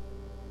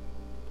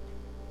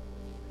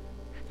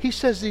 he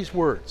says these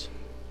words,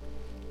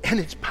 and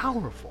it's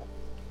powerful.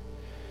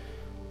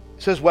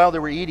 It says, while they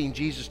were eating,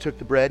 Jesus took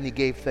the bread and he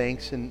gave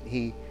thanks and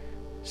he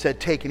said,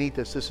 take and eat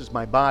this. This is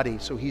my body.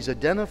 So he's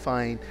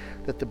identifying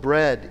that the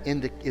bread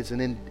is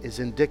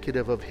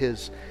indicative of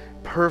his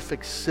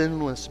perfect,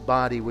 sinless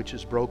body, which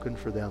is broken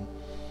for them.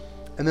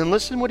 And then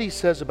listen what he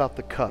says about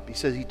the cup. He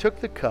says he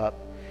took the cup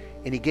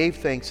and he gave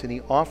thanks and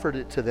he offered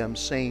it to them,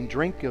 saying,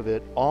 drink of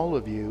it, all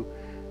of you.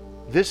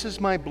 This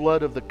is my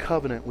blood of the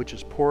covenant, which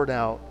is poured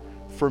out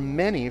for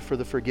many for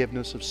the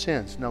forgiveness of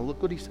sins. Now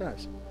look what he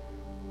says.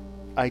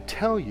 I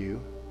tell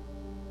you,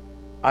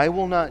 I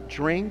will not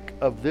drink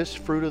of this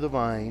fruit of the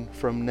vine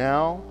from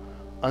now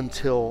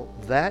until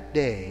that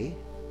day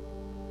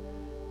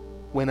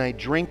when I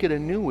drink it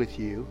anew with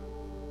you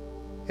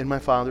in my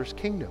Father's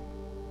kingdom.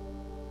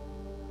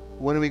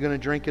 When are we going to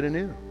drink it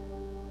anew?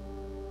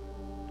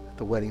 At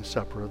the wedding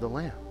supper of the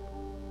Lamb,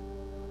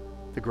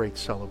 the great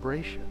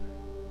celebration.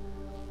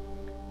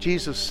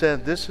 Jesus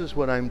said, this is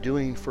what I'm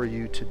doing for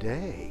you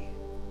today.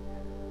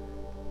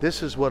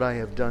 This is what I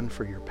have done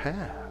for your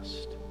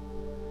past.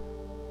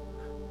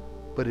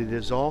 But it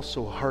is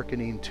also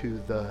hearkening to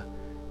the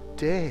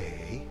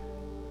day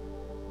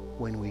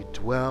when we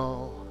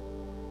dwell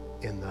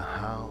in the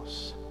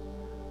house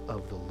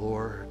of the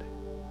Lord.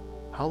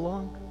 How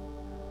long?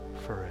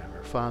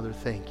 Forever. Father,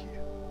 thank you.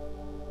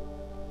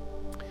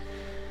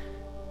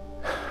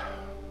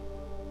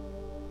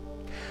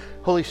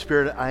 Holy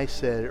Spirit, I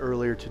said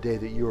earlier today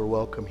that you are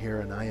welcome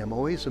here, and I am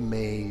always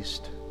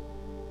amazed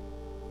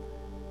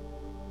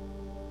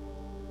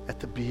at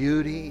the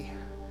beauty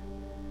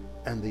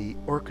and the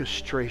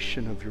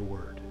orchestration of your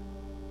word.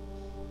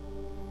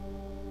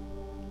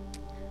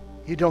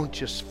 You don't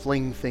just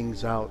fling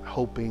things out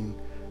hoping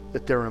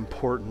that they're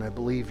important. I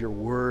believe your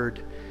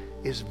word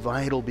is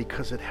vital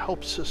because it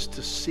helps us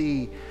to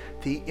see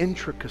the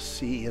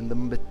intricacy and the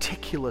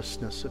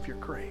meticulousness of your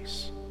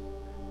grace.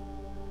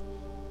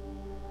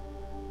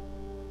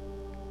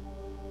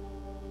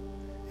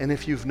 And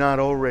if you've not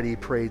already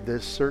prayed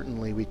this,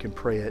 certainly we can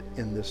pray it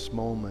in this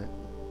moment.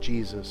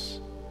 Jesus,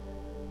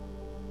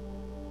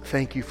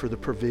 thank you for the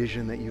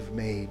provision that you've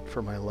made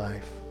for my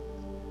life,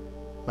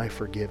 my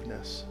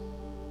forgiveness.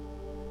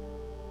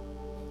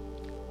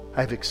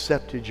 I've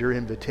accepted your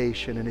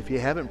invitation, and if you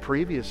haven't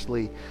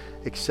previously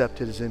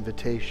accepted his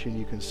invitation,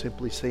 you can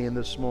simply say in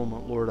this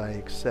moment, Lord, I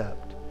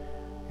accept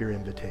your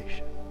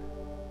invitation.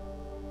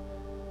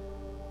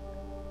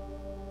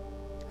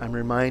 I'm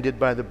reminded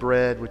by the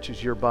bread, which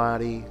is your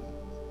body,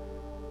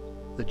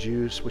 the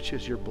juice, which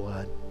is your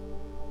blood.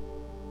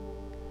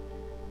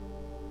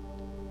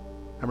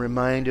 I'm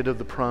reminded of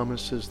the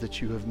promises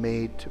that you have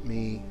made to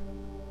me.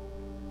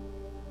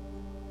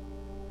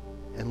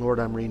 And Lord,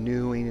 I'm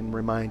renewing and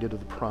reminded of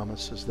the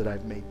promises that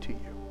I've made to you.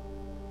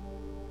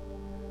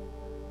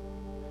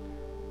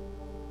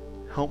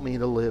 Help me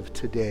to live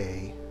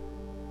today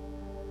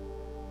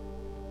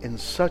in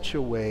such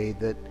a way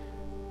that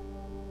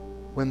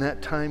when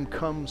that time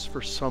comes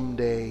for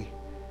someday,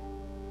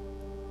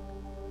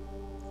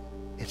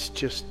 it's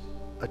just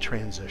a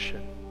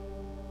transition.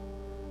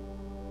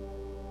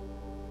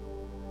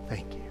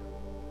 Thank you.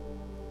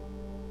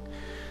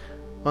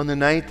 On the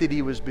night that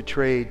he was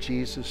betrayed,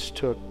 Jesus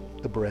took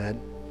the bread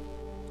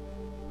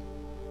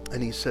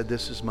and he said,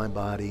 this is my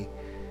body,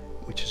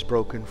 which is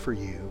broken for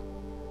you.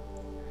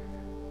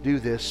 Do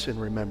this in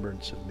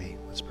remembrance of me.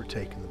 Let's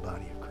partake in the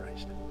body of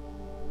Christ.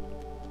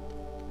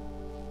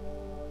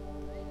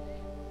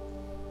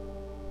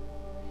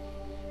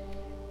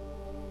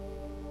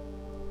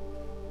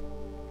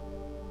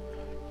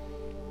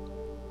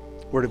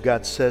 Word of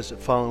God says that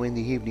following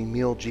the evening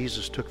meal,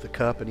 Jesus took the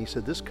cup and he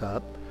said, this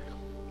cup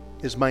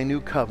is my new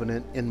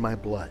covenant in my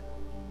blood.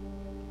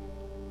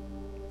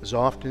 As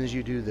often as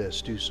you do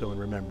this, do so in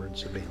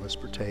remembrance of me. Let's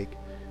partake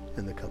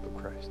in the cup of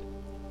Christ.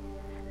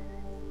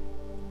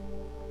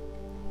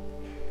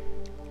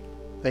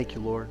 Thank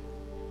you, Lord.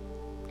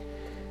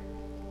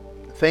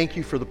 Thank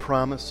you for the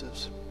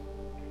promises.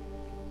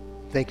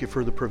 Thank you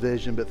for the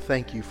provision, but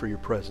thank you for your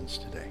presence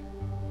today.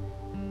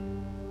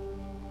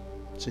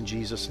 It's in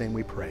Jesus' name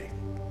we pray.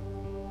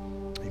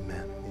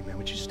 Amen. Amen.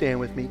 Would you stand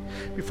with me?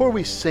 Before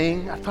we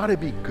sing, I thought it'd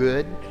be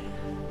good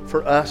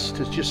for us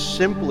to just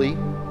simply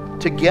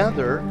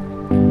together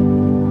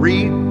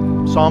read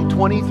Psalm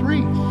 23.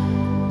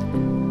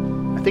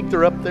 I think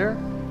they're up there.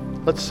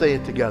 Let's say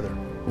it together.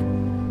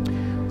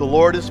 The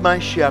Lord is my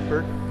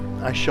shepherd,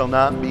 I shall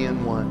not be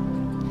in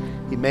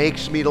want. He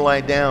makes me to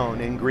lie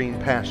down in green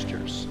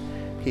pastures.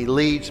 He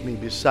leads me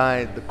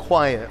beside the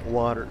quiet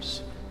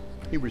waters.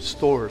 He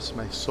restores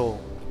my soul.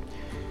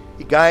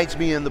 He guides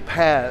me in the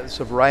paths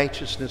of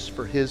righteousness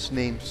for his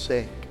name's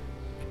sake.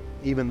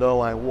 Even though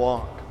I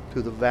walk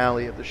through the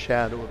valley of the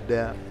shadow of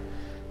death,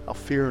 I'll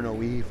fear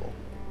no evil.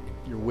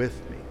 You're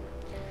with me.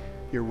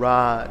 Your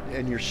rod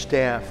and your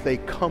staff, they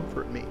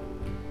comfort me.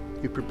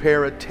 You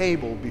prepare a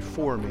table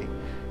before me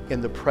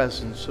in the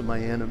presence of my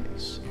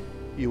enemies.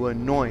 You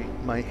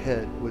anoint my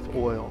head with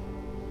oil.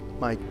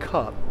 My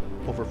cup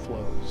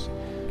overflows.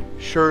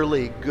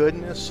 Surely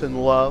goodness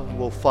and love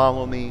will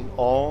follow me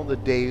all the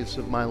days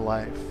of my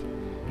life,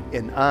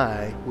 and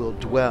I will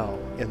dwell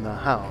in the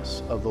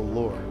house of the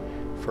Lord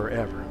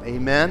forever.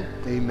 Amen.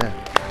 Amen.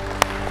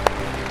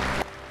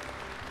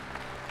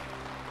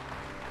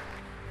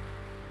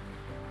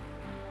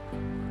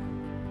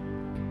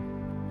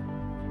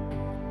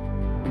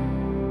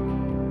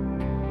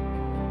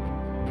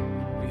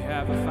 We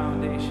have a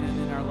foundation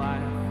in our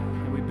life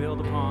that we build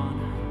upon.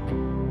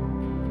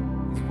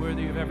 He's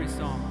worthy of every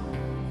song.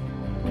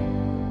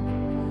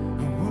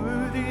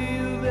 Worthy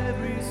of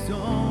every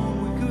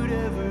song we could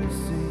ever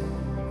sing,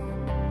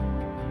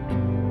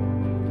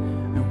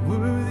 and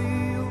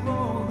worthy of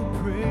all the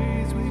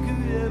praise we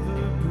could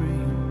ever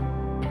bring,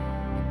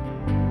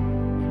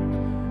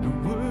 and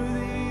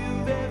worthy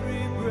of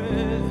every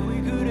breath we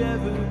could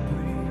ever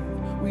breathe.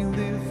 We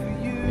live for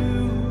you,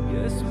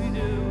 yes we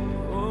do.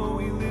 Oh,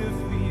 we live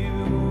for you.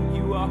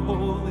 You are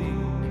holy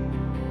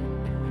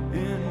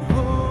and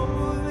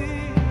holy.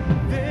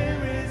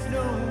 There is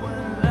no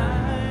one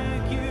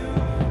like you.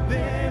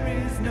 There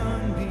is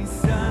none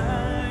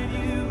beside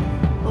you.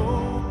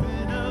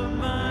 Open up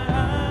my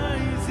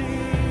eyes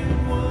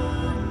in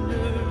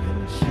wonder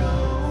and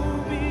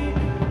show me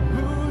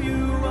who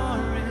you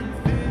are, and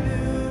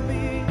fill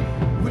me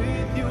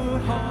with your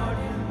heart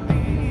and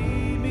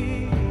lead me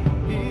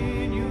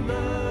in your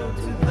love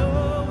to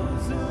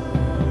those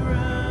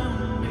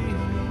around me.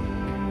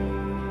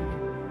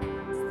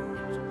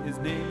 His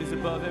name is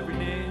above every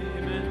name.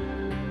 Amen.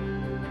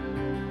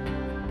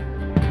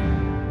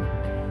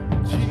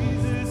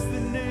 Jesus, the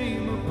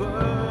name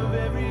above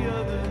every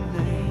other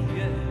name.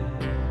 Yeah.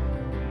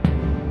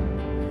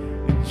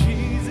 And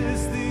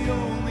Jesus, the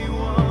only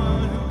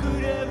one who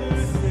could ever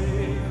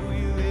say we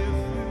live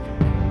for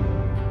you.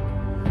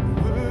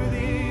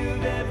 Worthy of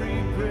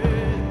every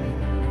breath,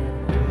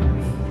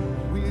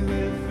 we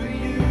live for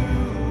you.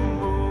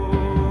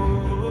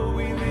 Oh,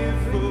 we live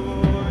for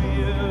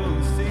you.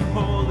 Sing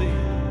holy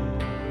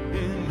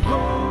and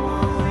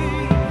holy.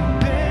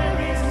 There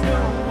is no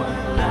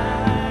one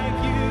like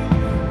you.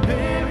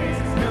 There is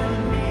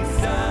none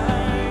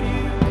beside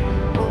you.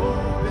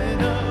 Open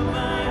up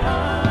my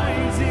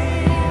eyes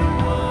in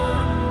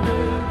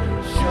wonder.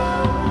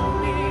 Show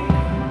me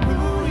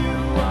who you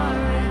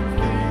are, and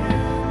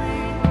fill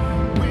me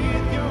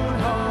with your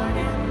heart,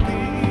 and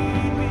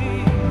lead me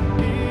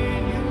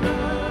in your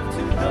love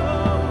to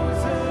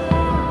those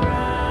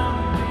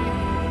around me.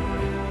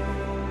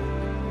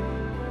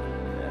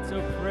 That's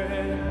our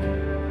prayer.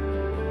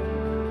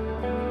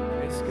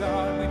 Yes,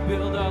 God, we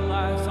build our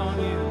lives on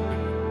you.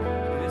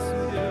 Yes,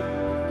 we do.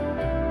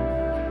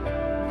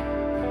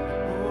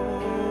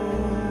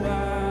 Oh, I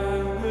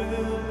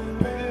will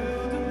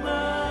build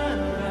my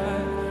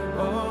life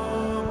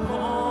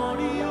upon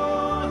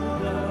your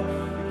love,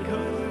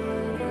 because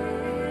it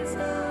is a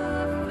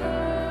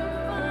firm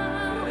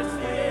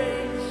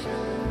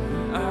foundation.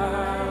 I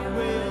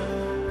will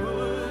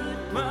put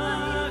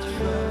my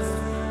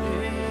trust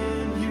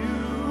in you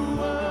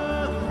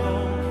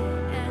alone.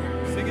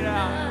 Sing it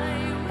out.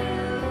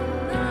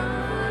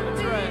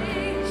 That's right.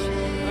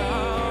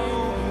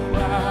 Oh,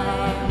 I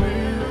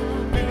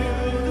will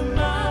build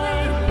my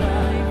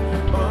life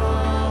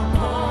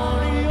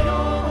upon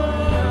your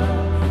love.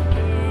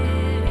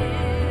 It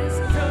is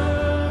a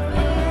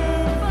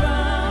firm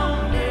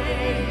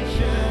foundation,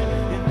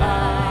 and I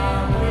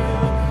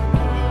will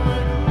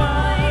put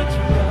my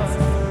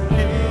trust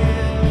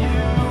in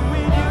you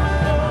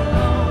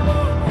alone,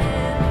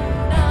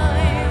 and I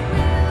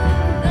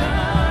will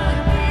not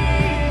be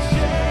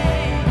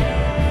shaken.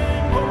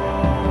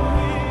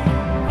 Holy,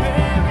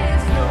 there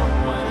is no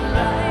one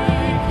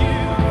like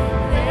you.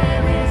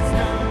 There is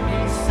none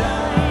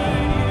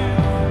beside you.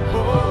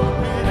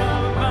 Open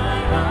up my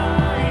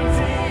eyes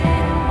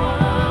in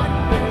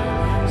wonder.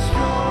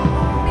 Show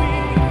me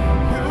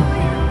who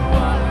you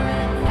are,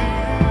 and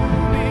fill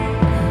me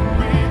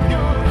with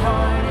your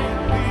heart, and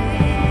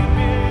lead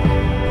me.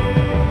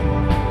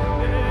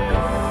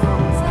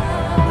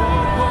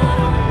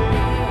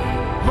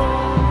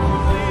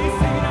 Holy,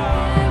 sing it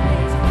out. There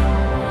is no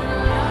one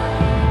like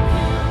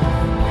you.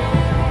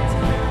 There is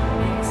none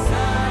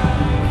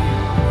beside you.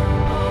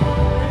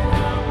 Open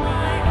up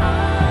my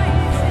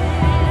eyes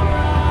in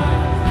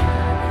wonder.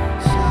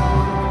 Show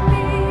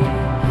me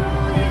who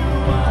you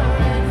are,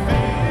 and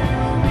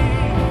fill me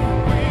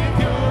with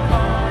your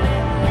heart,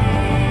 and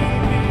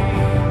lead me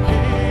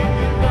in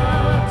your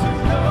love to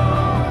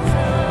those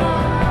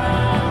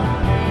around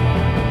me.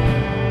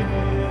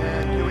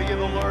 And can we give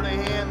the Lord a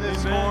hand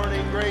this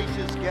morning?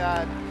 Gracious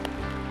God.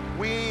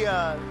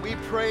 We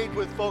prayed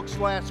with folks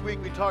last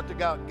week. We talked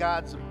about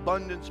God's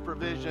abundance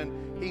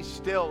provision. He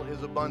still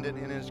is abundant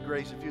in His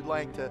grace. If you'd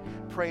like to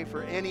pray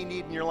for any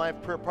need in your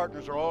life, prayer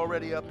partners are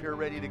already up here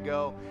ready to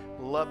go.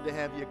 Love to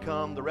have you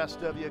come. The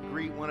rest of you,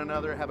 greet one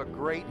another. Have a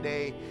great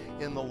day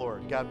in the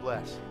Lord. God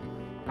bless.